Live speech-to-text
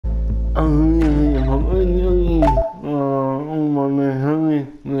Học ơi ông mà mẹ hơi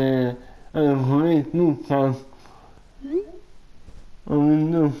nè hơi nụ sang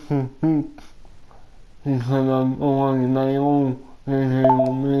ông nụ thì khả năng ông này ông này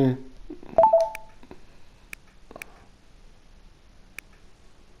ông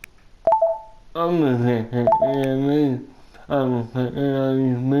ông này này ông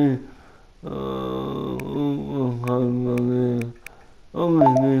này ông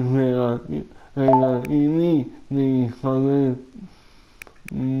này ini di sana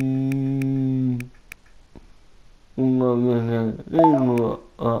umumnya ilmu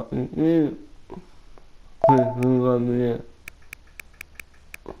ini sebenarnya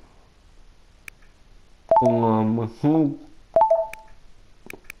masuk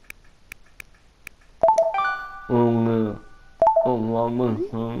masuk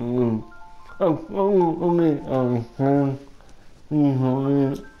aku ini alasan ini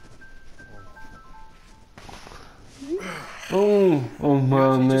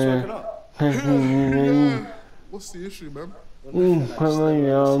man. What's the issue, man? Final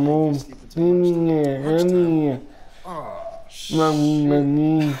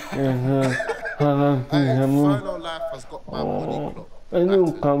life has got my body clock.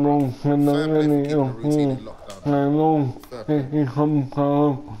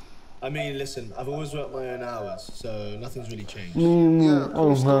 I mean, listen, I've always worked my own hours, so nothing's really changed. Yeah,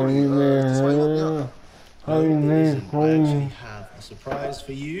 cool story. Just why you want me up? Listen, I actually have a surprise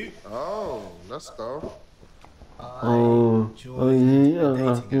for you. Oh, let's go. I joined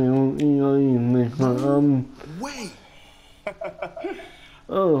the dating app. Wait!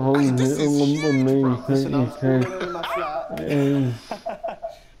 Listen, I was all alone in my flat.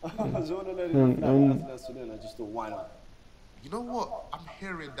 I was all alone in my flat, nothing else to do, and I just thought, why not? You know what? I'm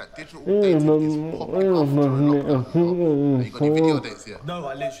hearing that digital dating is popping off during lockdown. You got any video dates here? No,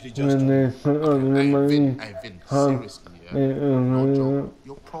 I literally just joined. Hey, Vin, seriously, yeah? No joke.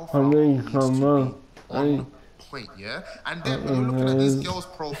 Your profile needs to be on point, yeah? And then when you're looking at these girls'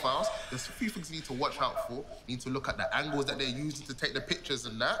 profiles, there's a few things you need to watch out for. You need to look at the angles that they're using to take the pictures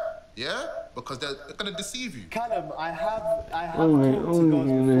and that, yeah? Because they're going to deceive you. Callum, I have talked to girls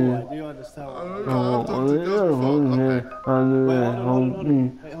before, I do understand. I've talked to girls before. Okay. Wait,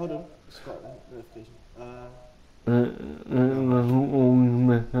 hold on. Scott, notification. It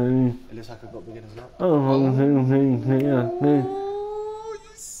looks like I've got beginners now. Oh, you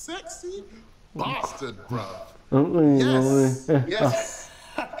sexy bastard, bro. Yes, yes.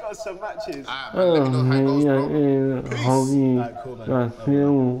 I've got some matches. Man, let me know how it goes, bro. Peace. Alright, cool, man.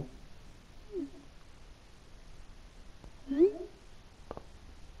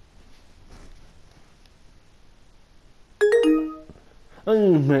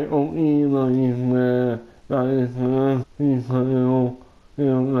 Mẹ ông y rồi mà đại thì phải yêu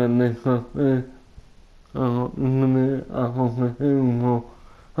lần này thật đấy không phải yêu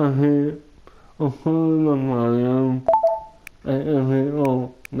hay không làm mà em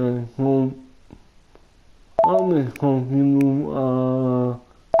này không mình không hiểu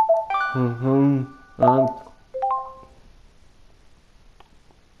không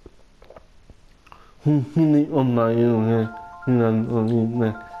không đi ông này rồi nan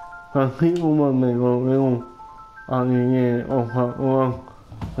này khi ông này rồi anh nghe ông phật ông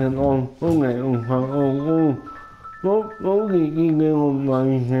nên ông ngày ông phật ông có gì nghe ông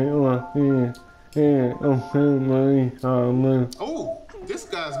này thế mà ông xem này mình Oh, this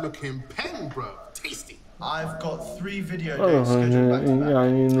guy's looking peng, bro. Tasty. I've got 3 video dates scheduled back to back.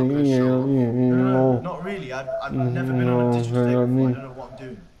 No, not really. I've never been on a digital date before. I don't know what I'm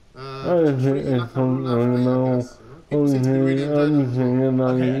doing. Okay,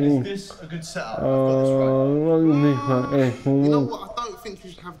 is this a good setup? I've got this right. You know what? I don't think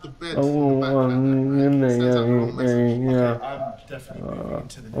you should have the bed in the back. Okay, I'm definitely moving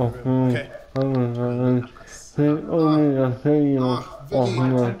into the new room. Okay.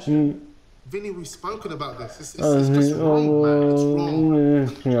 Vinny, we've spoken about this. It's just wrong, man.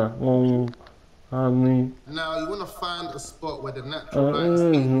 It's wrong. Now, you want to find a spot where the natural light is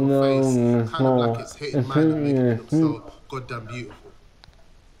hitting your face, kind of like it's hitting mine and making it look so goddamn beautiful.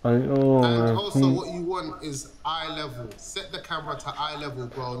 And also, what you want is eye level. Set the camera to eye level,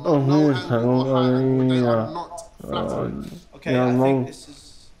 bro. Not low angle or high angle. They are not flattering. Okay, I think this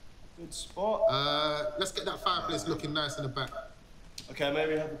is a good spot. Let's get that fireplace looking nice in the back. Okay,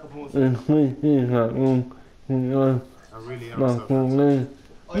 maybe have a couple more things. I really am so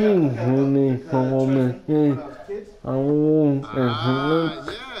yeah,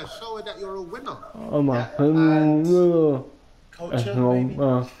 show her that you're a winner. Culture,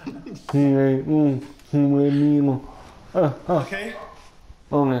 maybe? Okay.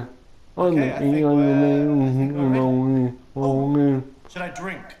 Okay, I think we're... Oh, should I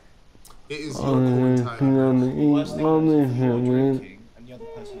drink? It is your calling time. Worst thing is if you're drinking and the other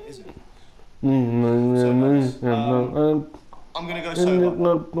person isn't. So, I'm gonna go sober. I'm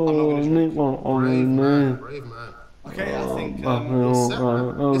not gonna drink. Brave man. Okay, I think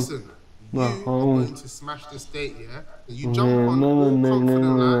Listen, you are going to smash this date, yeah? And you jump on all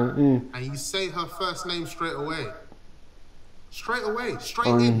confident like, and you say her first name straight away. Straight away, straight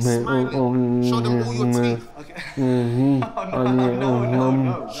in, smiling. Show them all your teeth. Okay. No.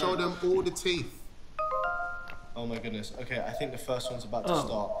 Show them all the teeth. Oh my goodness. Okay, I think the first one's about to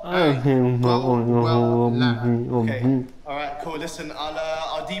start. Well, lad. Okay. All right. Cool. Listen,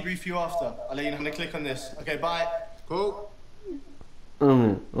 I'll debrief you after. I'll let you know how to click on this. Okay. Bye. Cool.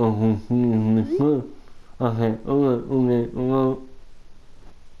 Hello.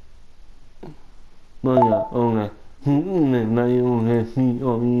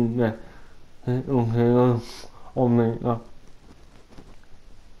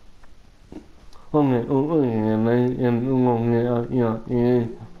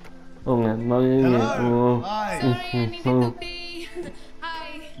 Hi. Sorry, I needed to pee.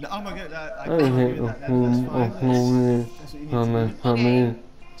 Hi. No, oh my god. I can't do that. That's fine. That's what you need to do. Okay.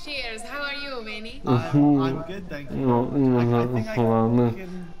 Cheers. How are you, Vinny? I'm good, thank you. I think I can slightly detect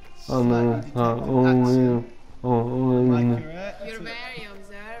an accent. Am I correct? You're very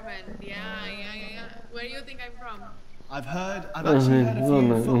observant. Yeah. Where do you think I'm from? I've actually heard a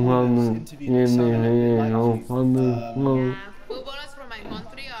few footballers interview that sound a bit like you. Yeah, footballers from my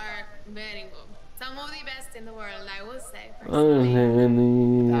country are very good. Some of the best in the world, I would say,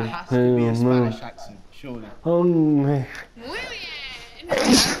 personally. That has to be a Spanish accent, surely. Muy bien!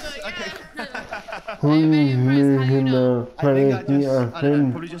 Okay. I'm very impressed. How you know? I don't know,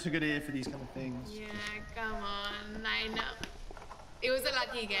 probably just a good ear for these kind of things. Yeah, come on. I know. It was a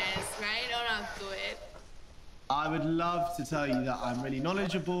lucky guess, right? Or not do it. I would love to tell you that I'm really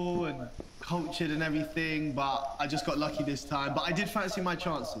knowledgeable and cultured and everything, but I just got lucky this time. But I did fancy my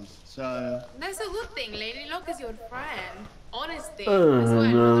chances, so... That's a good thing. Lady Luck is your friend. Honesty as well. Those are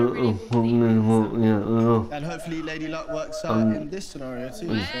really good things. And hopefully Lady Luck works out in this scenario too.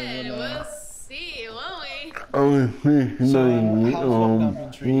 Well, we'll see, won't we? So, how's lockdown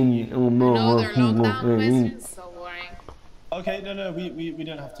been treating you? Another lockdown question, so boring. Okay, no, we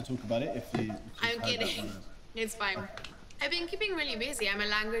don't have to talk about it if you... I'm kidding. It's fine. I've been keeping really busy. I'm a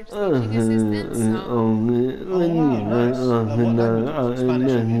language teaching assistant, so... Yes, Spanish,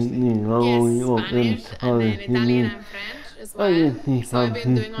 and then Italian and French as well. So I've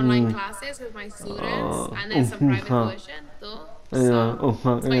been doing online classes with my students, and then some private tuition too. So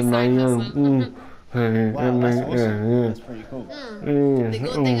it's my side hustle. Wow, that's awesome. That's pretty cool. The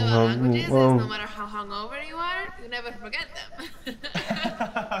good thing about languages is no matter how hungover you are, you never forget them.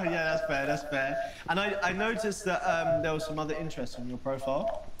 Yeah, that's fair. And I noticed that there was some other interests on your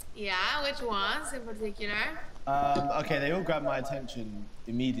profile. Yeah, which ones in particular? Okay, they all grabbed my attention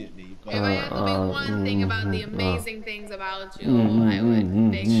immediately. If I had to pick one thing about the amazing things about you, I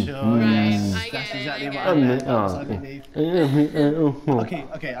would pick. Sure, Right, yes. I That's get exactly it. what I meant. That's underneath. Okay,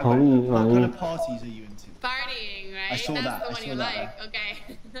 what kind of parties are you into? Partying, right? I saw That's that, the I one saw you that. like. Okay.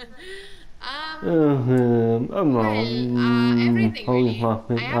 Everything really. I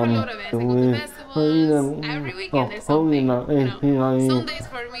have a lot of events. I go to festivals. Every weekend there's something. Sundays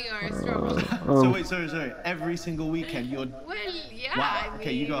for me are a struggle. So wait, sorry. Every single weekend you're... Well, yeah. Wow, I mean,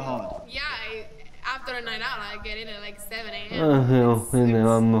 okay, you go hard. Yeah, after a night out, I get in at like 7 a.m. It's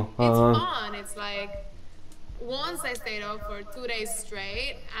fun. It's like... Once I stayed up for 2 days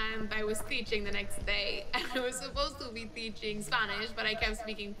straight, and I was teaching the next day, and I was supposed to be teaching Spanish, but I kept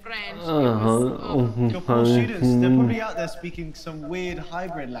speaking French. Your poor students, they're probably out there speaking some weird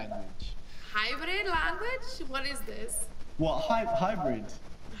hybrid language. Hybrid language? What is this? What, hybrid?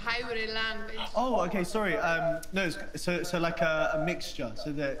 Hybrid language. Oh, okay, sorry. No, so like a mixture.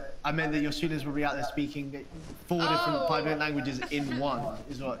 So that I meant that your students will be out there speaking 4 different hybrid languages in one.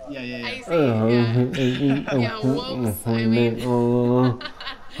 Is what? Yeah. I see. Yeah. Whoops. I mean. No,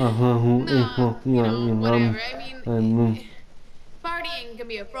 whatever. I mean, partying can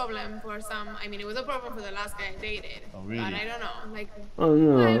be a problem for some. I mean, it was a problem for the last guy I dated. Oh, really? But I don't know. Like, what do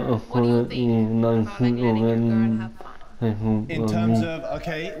you think about like letting your girl have fun? In terms of,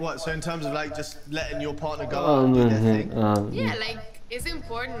 okay, what? So in terms of like just letting your partner go out and do their thing? Yeah, like, it's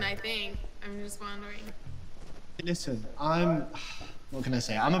important, I think. I'm just wondering. Listen, what can I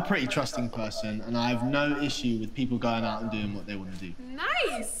say? I'm a pretty trusting person, and I have no issue with people going out and doing what they want to do.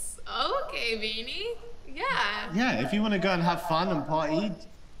 Nice. Okay, Beanie. Yeah. Yeah, if you want to go and have fun and party,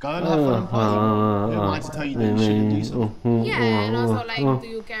 Go and have fun and party. Who am I to tell you that you shouldn't do something? Yeah, and also like, do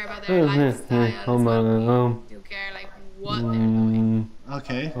you care about their lifestyle? Do you care like what they're doing?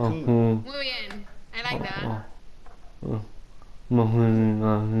 Okay, cool. Muy bien. I like that.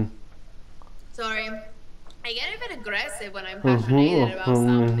 Sorry. I get a bit aggressive when I'm passionate about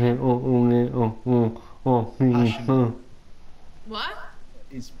something. Passionate. What?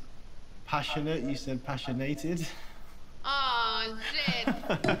 It's passionate, you said passionated. Oh, shit.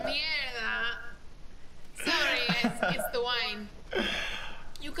 Mierda. Sorry, it's the wine.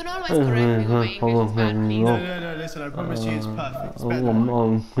 You can always correct me when my English is bad, please. No, listen, I promise you it's perfect. It's better than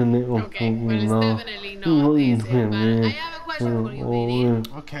mine. Okay, well, it's definitely not easy, but I have a question for you, Billy.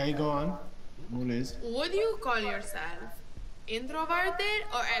 Okay, go on. All is. Would you call yourself introverted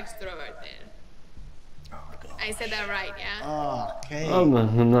or extroverted? Oh, God. I said that right, yeah? Okay.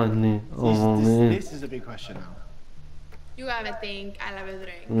 This is a big question now. You have a think, I'll have a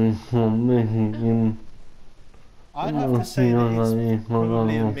drink. I'd have to say that it's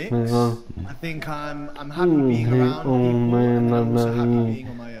probably a mix. I think I'm happy being around people, and I'm also happy being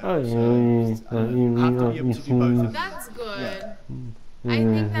on my own. So I have to be able to do both of them. That's good. Yeah. I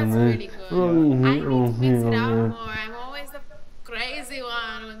think that's really good. I need to mix it up more. I'm always the crazy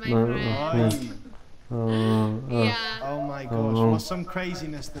one with my friends. Yeah. Oh my gosh, what's some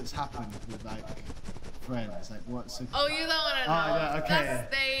craziness that's happened with like friends? Like what's? Oh, you don't want to know. Yeah, okay.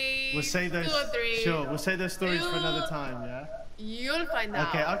 That's stage We'll say those. 2 or 3. Sure, we'll say those stories for another time. Yeah. You'll find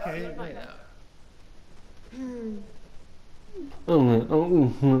out. Okay. You'll find out.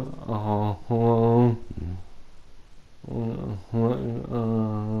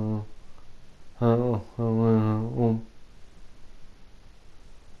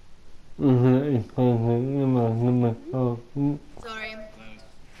 Sorry.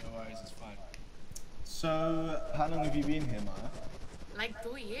 No worries, it's fine. So, how long have you been here, Maya? Like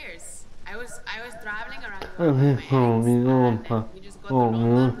 2 years. I was traveling around Europe with my ex, and then we just got to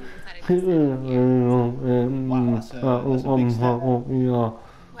London. We decided to stay here. Wow, that's a big step. Well, we were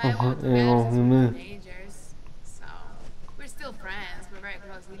together since we were teenagers, so we're still friends. We're very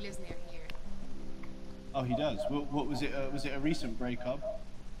close. He lives near here. Oh, he does. What was it? Was it a recent breakup?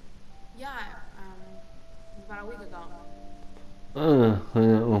 Yeah, about a week ago.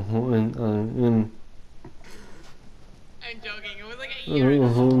 I'm joking. It was like a year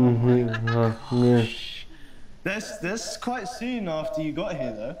ago. That's quite soon after you got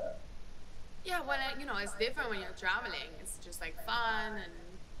here, though. Yeah, well, you know, it's different when you're traveling. It's just like fun, and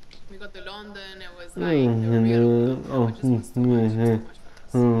we got to London. It was like the real just was too much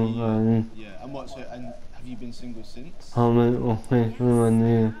for us. Yeah, and what's it? And have you been single since? But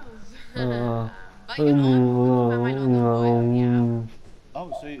you know, I might not know, yeah.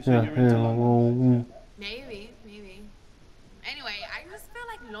 Oh, so you're into London? Maybe. Anyway, I just feel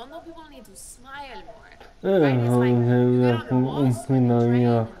like London people need to smile more. Right? It's like you get on the bus or the train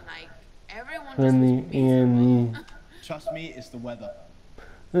and like everyone just looks Trust me, it's the weather.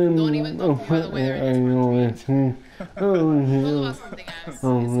 Don't even talk to me about the weather in this country. Talk about something else. It's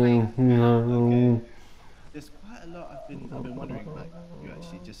like, There's quite a lot I've been wondering, like, you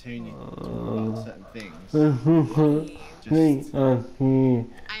actually just hearing you talk about certain things.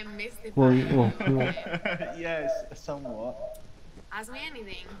 I mystify you. Yes, somewhat. Ask me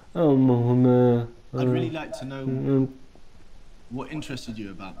anything. I'd really like to know what interested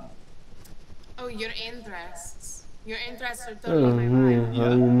you about me. Oh, your interests. Your interests are totally my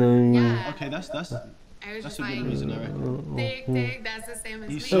vibe. Yeah. Okay, that's I was that's just a like, good reason, I reckon. tick, that's the same as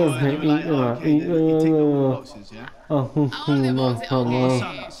You me. saw it and you were like, oh, okay, you tick all the boxes, yeah? All the boxes,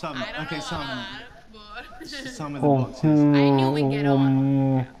 okay. Some, I don't okay, know some. about that, but Some of the boxes. I knew we'd get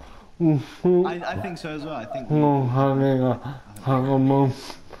on. I think so as well. I think some.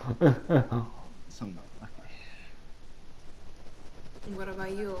 Okay. What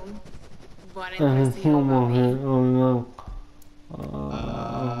about you? What interests you about me?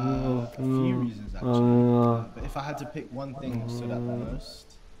 A few reasons actually. But if I had to pick one thing that stood out the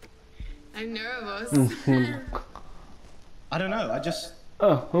most, I'm nervous. I don't know. I just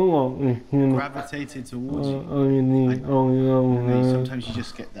gravitated towards you. Sometimes you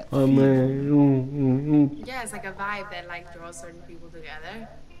just get that feeling. Yeah, it's like a vibe that like draws certain people together.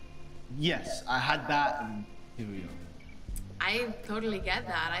 Yes, I had that, and here we are. I totally get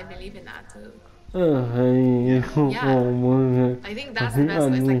that. I believe in that too. I think that's the best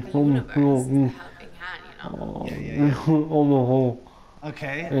way. It's like the universe, the helping hand, you know? Yeah.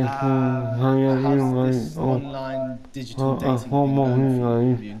 Okay, how's this online digital dating thing going for you?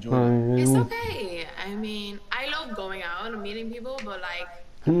 Have you enjoyed it? It's okay. I mean, I love going out and meeting people, but like,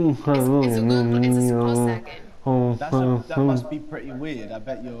 it's a close second. That must be pretty weird. I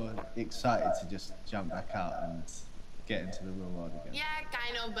bet you're excited to just jump back out and get into the real world again. Yeah,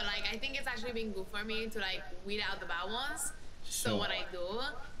 kind of, but like I think it's actually been good for me to like weed out the bad ones. So when I do,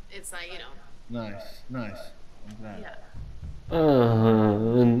 it's like, you know. Nice. I'm glad. Yeah. Oh,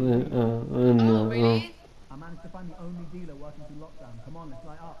 really? I managed to find the only dealer working through lockdown. Come on, let's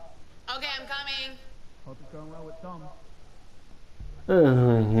light up. Okay, I'm coming. Hope it's going well with Tom.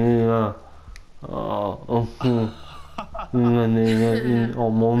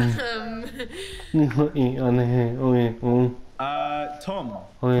 Tom.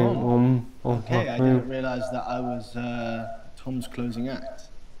 Okay, I didn't realize that I was Tom's closing act.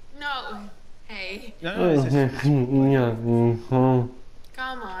 No. Hey. No,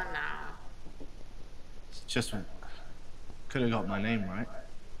 Come on now. it's just could have got my name right.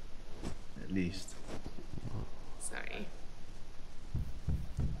 At least. Sorry.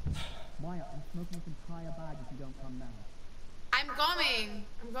 Maya, I'm smoking this entire bag if you don't come now. I'm coming.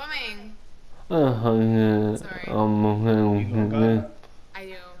 Sorry. I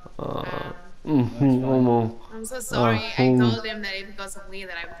do. I'm so sorry. I told him that because of me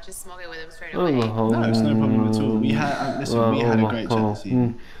that I would just smoke it with him straight away. No, it's no problem at all. We had a great chat this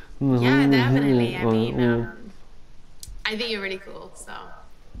evening. Yeah, definitely. I mean, I think you're really cool. So.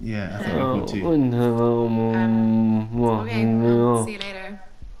 Yeah, I think you too. Okay. I'll see you later.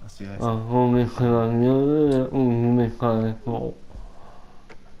 I'll see you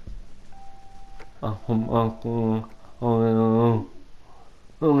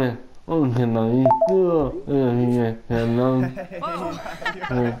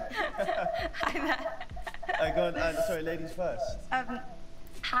sorry, ladies first.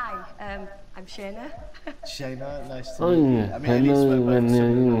 Hi, I'm Shayna. Shayna, nice to meet you. I mean, at least we're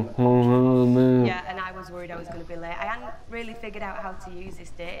Yeah, and I was worried I was going to be late. I hadn't really figured out how to use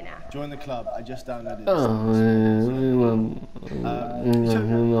this dating app. join the club. I just downloaded it. I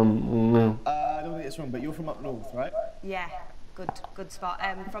don't think it's wrong, but you're from up north, right? Yeah, good spot.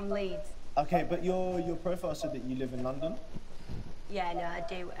 From Leeds. Okay, but your profile said that you live in London? Yeah, no, I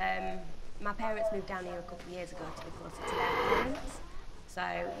do. My parents moved down here a couple of years ago to be closer to their parents. So,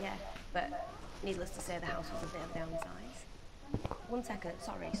 yeah, but needless to say, the house was a bit of a downsize. 1 second,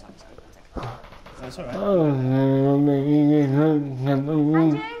 sorry, 1 second. That's all right.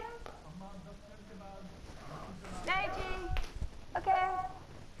 Reggie, okay.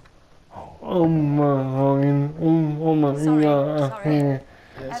 Sorry. Yeah,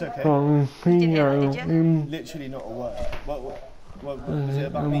 it's okay. You didn't hear that, did you? Literally not a word. What was it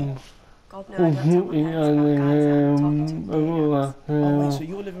about me? God, no, I don't tell my parents about guys I'm talking to. Oh, wait, so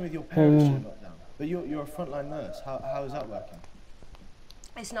you're living with your parents during lockdown? But you're a frontline nurse. How is that working?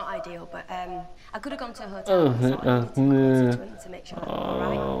 It's not ideal, but I could have gone to a hotel, so I needed to constituent to make sure that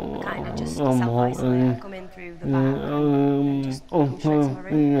I'm alright. I kind of just self-isolate. I come in through the back and just come straight to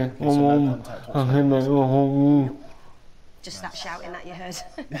my room. Just that shouting that you heard.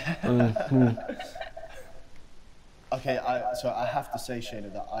 Okay, so I have to say, Shayna,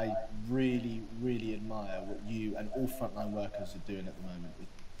 that I really, really admire what you and all frontline workers are doing at the moment.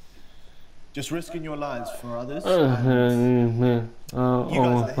 Just risking your lives for others. You guys are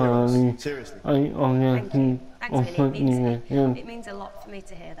heroes. Seriously. Thank you. Thanks, Vinny. It means a lot for me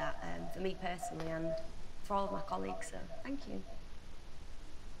to hear that, for me personally and for all of my colleagues, so thank you.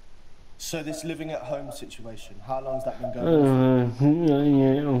 So this living at home situation, how long has that been going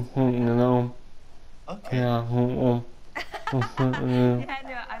on? Okay. Yeah, no, I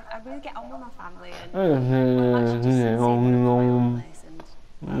really get on with my family and well, actually just since I've moved to my own place and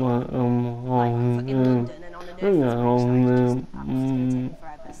like in London and on a nursing station, I was just going to take me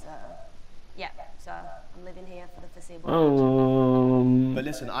forever, so yeah, so I'm living here for the foreseeable future. But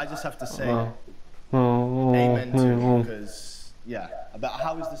listen, I just have to say amen to you, because yeah, but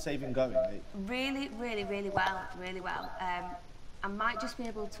how is the saving going? Really well. I might just be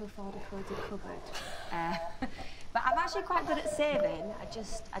able to afford a coated cupboard. But I'm actually quite good at saving. I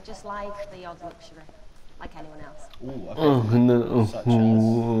just like the odd luxury, like anyone else. Ooh, okay.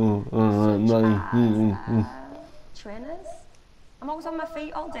 Trainers. I'm always on my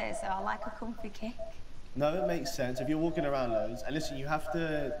feet all day, so I like a comfy kick. No, it makes sense. If you're walking around loads, and listen, I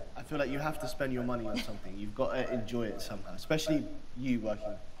feel like you have to spend your money on something. You've got to enjoy it somehow, especially you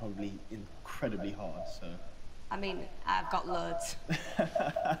working probably incredibly hard, so. I mean, I've got loads.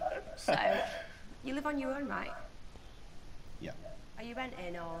 So, you live on your own, right? Yeah. Are you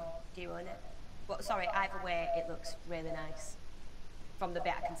renting or do you own it? Well, sorry, either way, it looks really nice. From the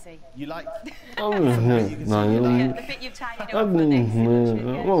bit I can see. You like? Yeah, the bit you've tidied up for this.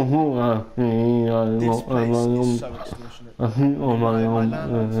 It looks really good. This place is so extortionate. think on my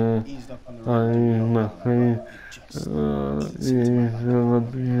own, eased up on the I road. just, How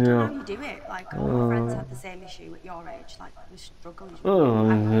do you do it? Like, all my friends had the same issue at your age. Like, the struggle is really I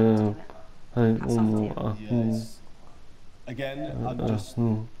wouldn't be able to do it. Hats off to you. Yes. Again, I'm just.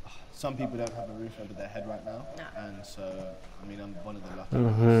 Some people don't have a roof over their head right now, and so I mean I'm one of the lucky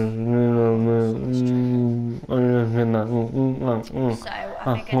ones. So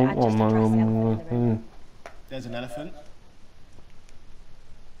I figured I'd just address the elephant in the room. There's an elephant.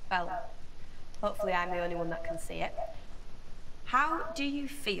 Well, hopefully I'm the only one that can see it. How do you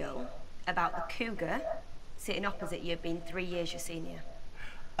feel about the cougar sitting opposite you being 3 years your senior?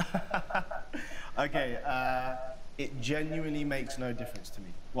 Okay, it genuinely makes no difference to me.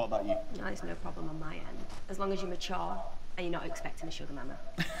 What about you? No, there's no problem on my end. As long as you're mature and you're not expecting a sugar mama.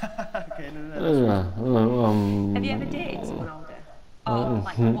 Okay, no. Have you ever dated someone older? Or,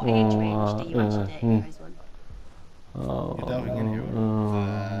 like, what age range do you actually date your eyes one? You're delving in here.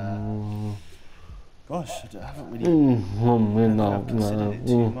 Gosh, I haven't really considered it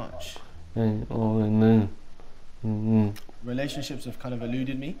too much. Relationships have kind of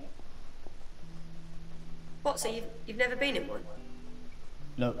eluded me. What, so you've never been in one?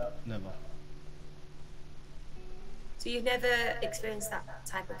 No, never. So you've never experienced that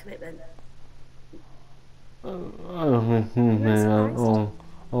type of commitment?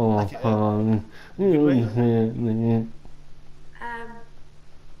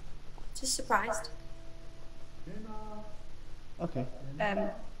 Just surprised. Okay.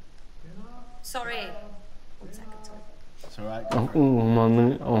 Sorry. 1 second, sorry. It's alright.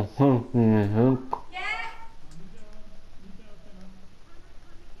 Yeah?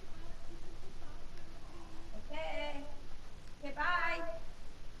 Okay, bye.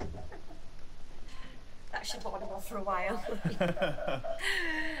 That should hold him off for a while.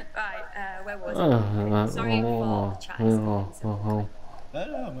 Right, where was I? Sorry for chatting. No,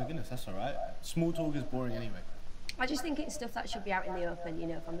 my goodness, that's alright. Small talk is boring anyway. I just think it's stuff that should be out in the open, you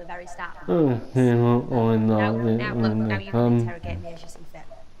know, from the very start. Now you can interrogate me as you see fit.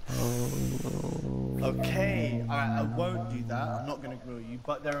 Okay, alright, I won't do that. I'm not going to grill you,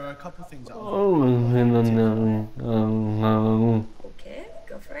 but there are a couple things that Okay,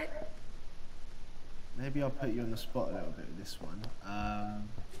 go for it. Maybe I'll put you on the spot a little bit with this one.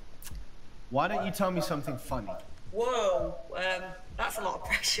 Why don't you tell me something funny? Whoa, that's a lot of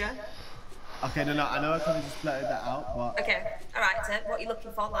pressure. Okay, no, I know I kind of just blurted that out, but... Okay, alright, so what are you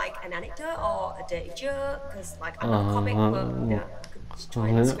looking for, like an anecdote or a dirty joke? Because, like, I'm not a comic, but, yeah, I could just try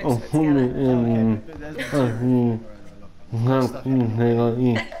and script it together. Okay, but there's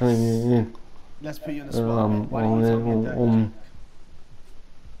Let's put you on the spot. Why don't you tell me a dirty joke?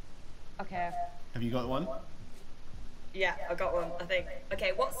 Okay. Have you got one? Yeah, I got one, I think.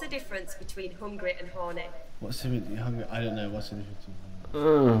 Okay, what's the difference between hungry and horny? What's the difference? Hungry? I don't know. What's the difference?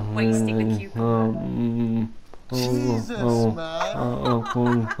 Where you stick with cucumber. Jesus, man.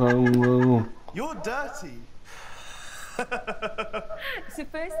 You're dirty. It's the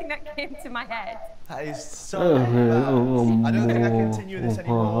first thing that came to my head. That is so bad. I don't think I can continue this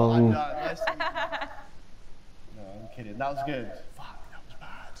anymore. I'm done. No, I'm kidding. That was good. Fuck, that was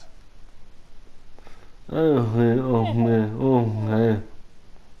bad.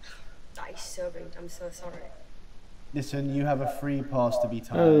 That is so rude. I'm so sorry. Listen, you have a free pass to be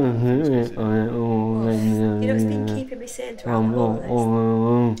tired. You know, it's been keeping me sane throughout the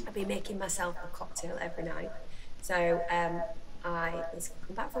whole list. I've been making myself a cocktail every night. So, I was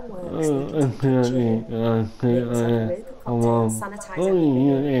come back from work, sneak into the kitchen, make myself a really good cocktail, sanitize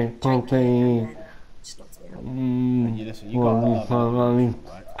everything, drink it, and then just knocked me out. Listen, you got a lot, right?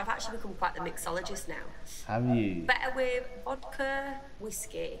 I've actually become quite the mixologist now. Have you? Better with vodka,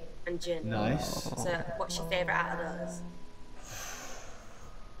 whiskey, and gin. Nice. So, what's your favourite out of those?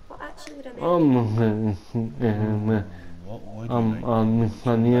 What actually would I make? What would you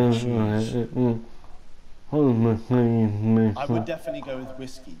make? I would definitely go with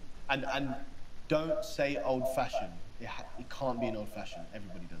whiskey. And don't say old-fashioned. It can't be an old-fashioned.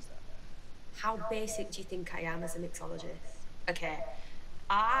 Everybody does that. How basic do you think I am as a mixologist? Okay,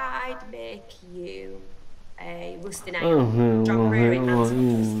 I'd make you a rusty nail. Drop rear in hands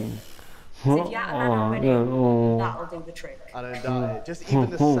and rusty. So if you haven't had already, that'll do the trick. I don't doubt it. Just even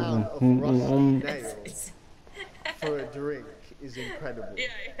the sound of rusty nails for a drink is incredible. Yeah.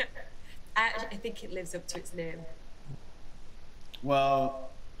 I think it lives up to its name.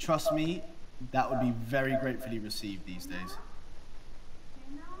 Well, trust me, that would be very gratefully received these days.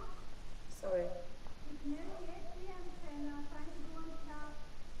 Sorry.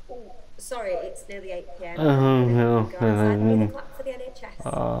 Oh, sorry, it's nearly 8 p.m. Go outside and clap for the NHS.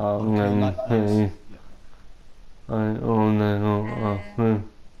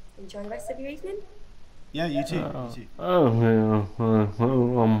 Enjoy the rest of your evening. Yeah, you too. You too.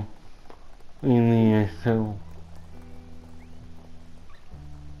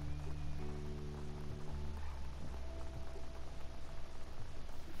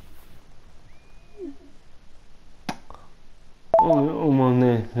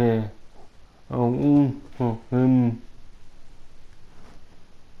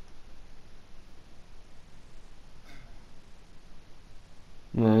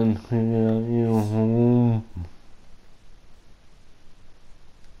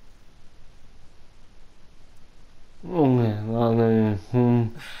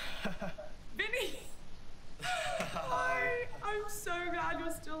 Vinny! Hi! I'm so glad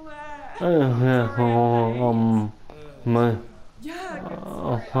you're still there. Yeah, good.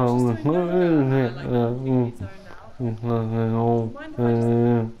 Sorry, I was just doing yoga and I completely zoned out. Do you mind if I just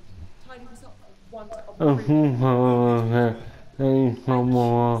tidy this up for one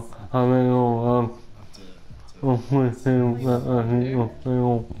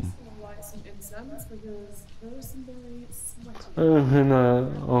light some incense because there is some very sweaty.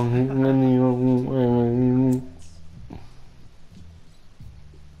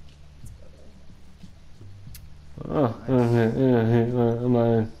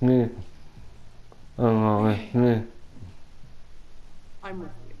 I'm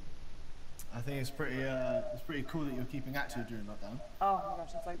with you. I think it's pretty cool that you're keeping active during lockdown. Oh my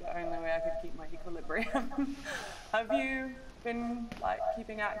gosh, it's like the only way I could keep my equilibrium. Have you been like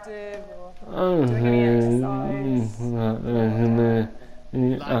keeping active or doing any exercise?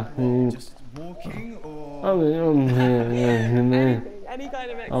 Like what, just walking or Anything, any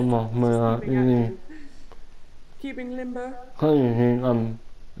kind of exercise, just keeping active. Keeping limber?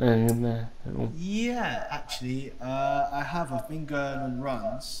 Yeah, actually, I have. I've been going on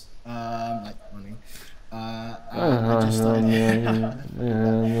runs, like running. I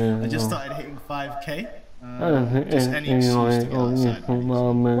just started hitting 5K. Just any excuse to get outside.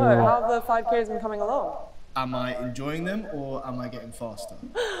 Whoa, how have the 5Ks been coming along? Am I enjoying them or am I getting faster?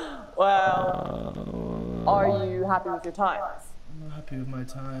 Well, are you happy with your times? I'm not happy with my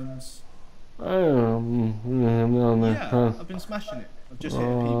times. Yeah, Yeah, I've been smashing it. I've just hit a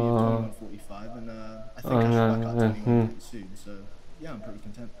PB of 21:45 and I think I should work out 21 pretty soon, so yeah, I'm pretty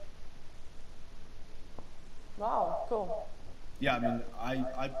content. Wow, cool. Yeah, I mean,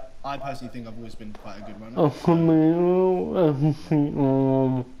 I personally think I've always been quite a good runner.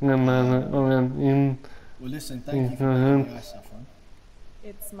 Well, listen, thank you for making me ice, Saffron.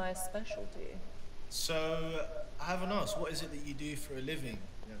 It's my specialty. So, I haven't asked, what is it that you do for a living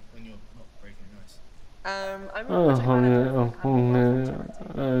when you're not breaking ice? I'm a project manager for a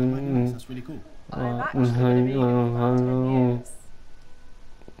charity. That's really cool. I'm actually going to be in for about 10 years.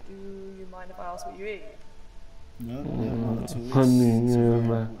 Do you mind if I ask what you eat? No, not at all. It's a very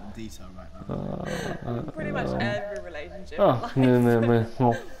important detail right now. Pretty much every relationship in life.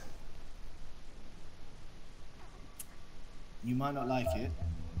 You might not like it.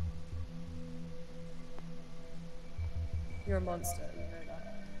 You're a monster, you know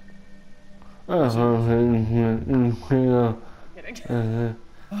that. Kidding.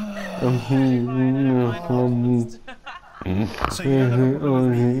 So you don't have a problem with me? I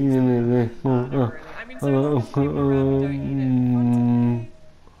mean, so long as people around don't eat it in front of me,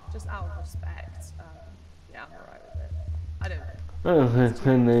 just out of respect, yeah, I'm alright with it. I don't think.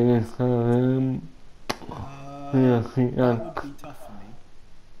 That would be tough for me.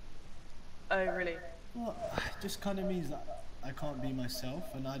 Oh, really? Well, it just kind of means that I can't be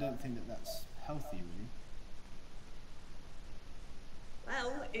myself, and I don't think that that's healthy, really.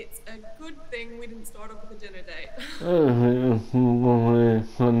 Well, it's a good thing we didn't start off with a dinner date.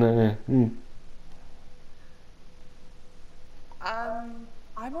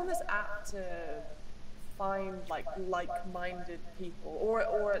 I'm on this app to find like-minded people,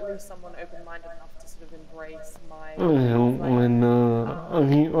 or at least someone open-minded enough to sort of embrace my Well,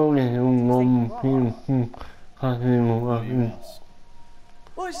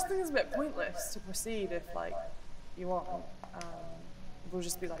 I just think it's a bit pointless to proceed if like you aren't. We'll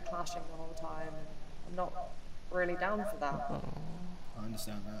just be like clashing the whole time. I'm not really down for that. I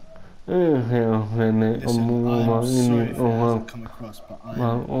understand that. Listen, I'm sorry if it hasn't come across, but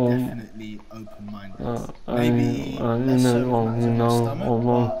I'm definitely open-minded. Maybe less so with my stomach,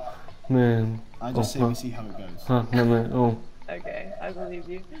 but I just say we see how it goes. Okay, I believe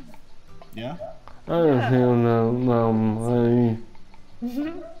you. Yeah?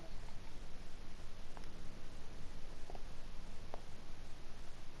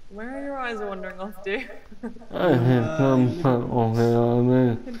 Where are your eyes wandering off to?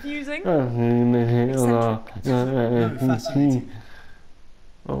 Confusing? fascinating.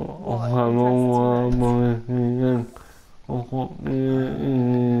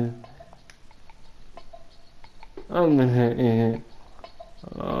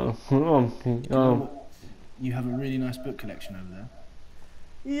 You have a really nice book collection over there.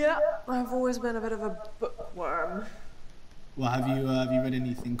 Yeah, I've always been a bit of a bookworm. Well, have you read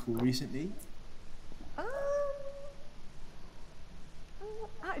anything cool recently?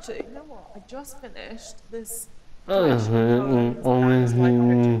 Actually, you know what? I just finished this collection of poems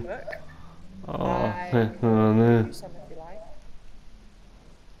and it's like a picture book. I can do some if you like.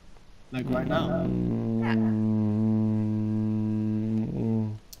 Like right now? Yeah.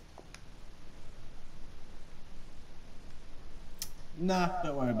 Nah,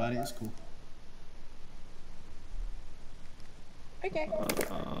 don't worry about it. It's cool. Okay.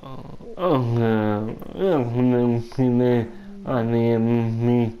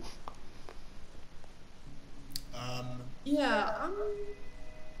 Yeah,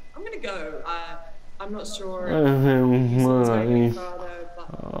 I'm gonna go. I'm not sure if you sort of take any further,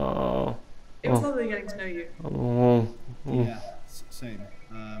 but it was lovely getting to know you. Yeah, same.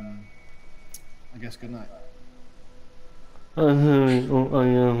 I guess good night. Whoa!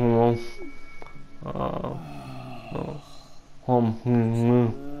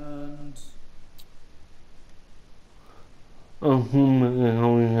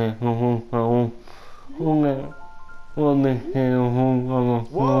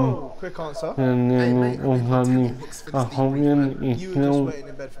 Quick answer. Hey, mate, I've been contacting books for this debrief, man. You were just waiting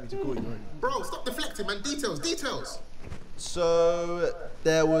in bed for me to call you, weren't you? Bro, stop deflecting, man. Details. So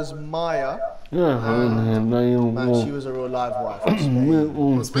there was Maya. Man, she was a real live wife. I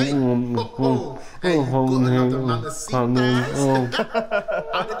Spain. Oh, hey, you got another man to see, guys.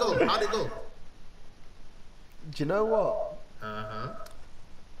 How'd it go? Do you know what?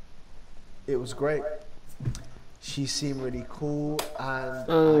 It was great. She seemed really cool, and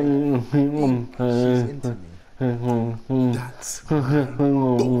I think she's into me. That's my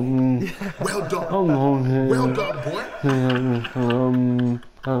boy. Well done, boy.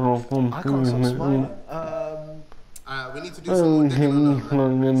 I can't stop smiling. We need to do some more digging on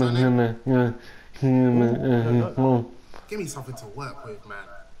Give me something to work with, man.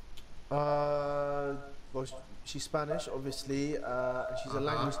 Well, she's Spanish, obviously, and she's a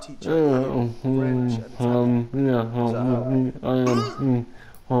language teacher in French and Italian.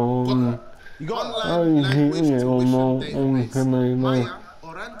 You got online language tuition database. Maya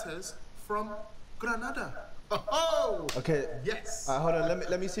Orantes from Granada. Oh, okay. Yes. Hold on.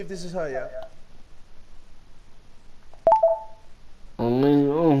 Let me see if this is her. Yeah.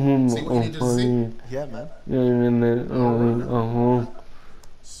 See what you need to see? Yeah, man.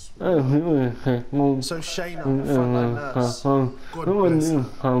 So Shayna, frontline nurse. God bless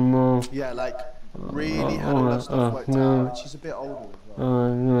her. Yeah, like really had all that stuff worked out, and she's a bit older as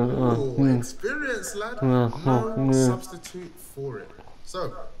well. Oh, experience, lad. No substitute for it.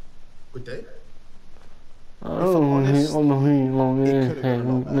 So, good day. If I'm honest, it could have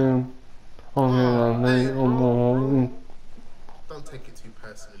gone a lot better. Don't take it too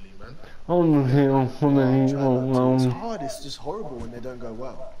personally, man. It's hard. It's just horrible when they don't go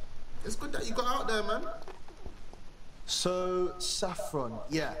well. It's good that you got out there, man. So Saffron,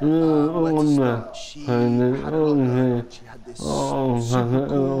 yeah. Where to start? She had a lot going. She had this super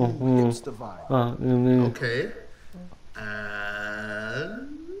cool hipster vibe. Okay.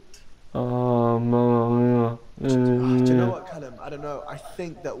 And Do you know what, Callum? I don't know. I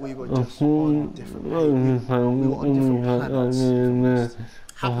think that we were just on different we were on different planets.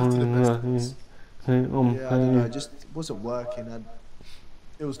 happens to the best of us. Yeah, I don't know. It just wasn't working, and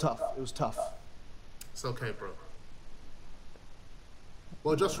it was tough. It's okay, bro.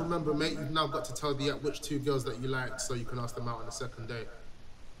 Well, just remember, mate, you've now got to tell the app which two girls that you liked so you can ask them out on the second date.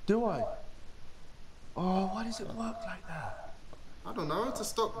 Do I? Oh, why does it work like that? I don't know, to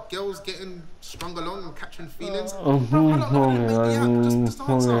stop girls getting strung along and catching feelings. I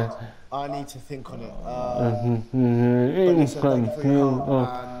need to think on it. But listen, thank you for your help,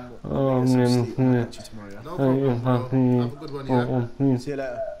 and I'll get some sleep. I'll catch you tomorrow, yeah? No problem, bro. Have a good one, yeah? See you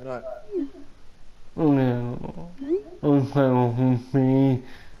later. Good night.